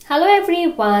Hello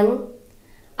everyone.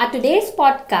 Today's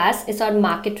podcast is on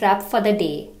market wrap for the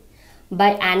day by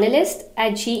analyst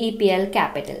at GEPL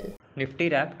Capital. Nifty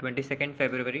wrap 22nd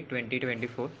February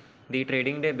 2024. The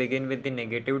trading day began with the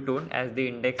negative tone as the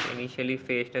index initially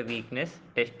faced a weakness,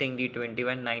 testing the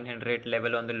 21,900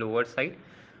 level on the lower side.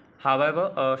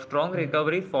 However, a strong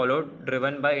recovery followed,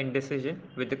 driven by indecision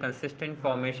with the consistent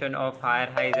formation of higher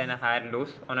highs and higher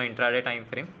lows on an intraday time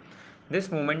frame. This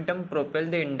momentum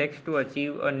propelled the index to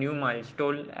achieve a new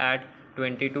milestone at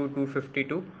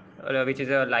 22,252, which is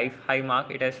a life high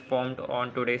mark it has formed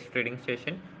on today's trading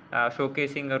session,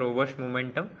 showcasing a robust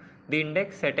momentum. The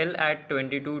index settled at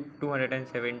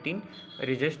 22,217,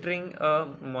 registering a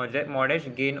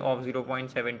modest gain of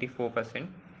 0.74%.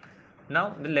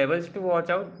 Now the levels to watch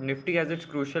out: Nifty has its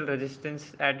crucial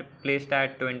resistance placed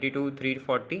at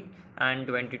 22,340 and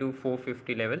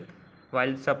 22,450 level,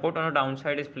 while support on a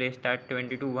downside is placed at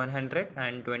 22,100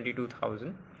 and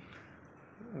 22,000.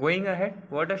 Going ahead,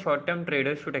 what a short-term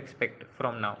trader should expect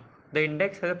from now. The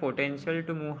index has a potential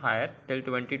to move higher till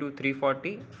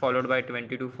 22,340 followed by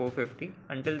 22,450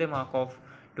 until the mark of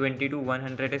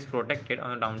 22,100 is protected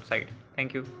on the downside.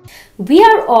 Thank you. We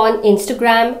are on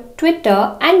Instagram,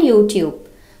 Twitter, and YouTube.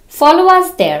 Follow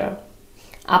us there.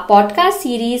 Our podcast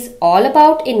series all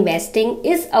about investing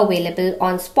is available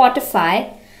on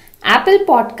Spotify, Apple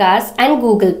Podcasts, and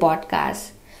Google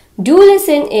Podcasts. Do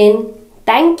listen in.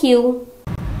 Thank you.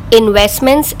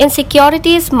 Investments in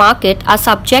securities market are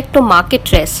subject to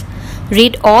market risk.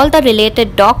 Read all the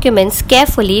related documents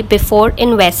carefully before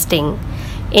investing.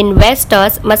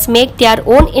 Investors must make their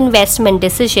own investment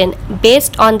decision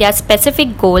based on their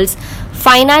specific goals,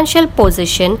 financial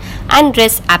position, and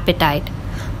risk appetite.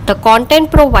 The content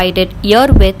provided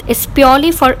herewith is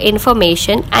purely for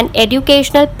information and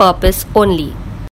educational purpose only.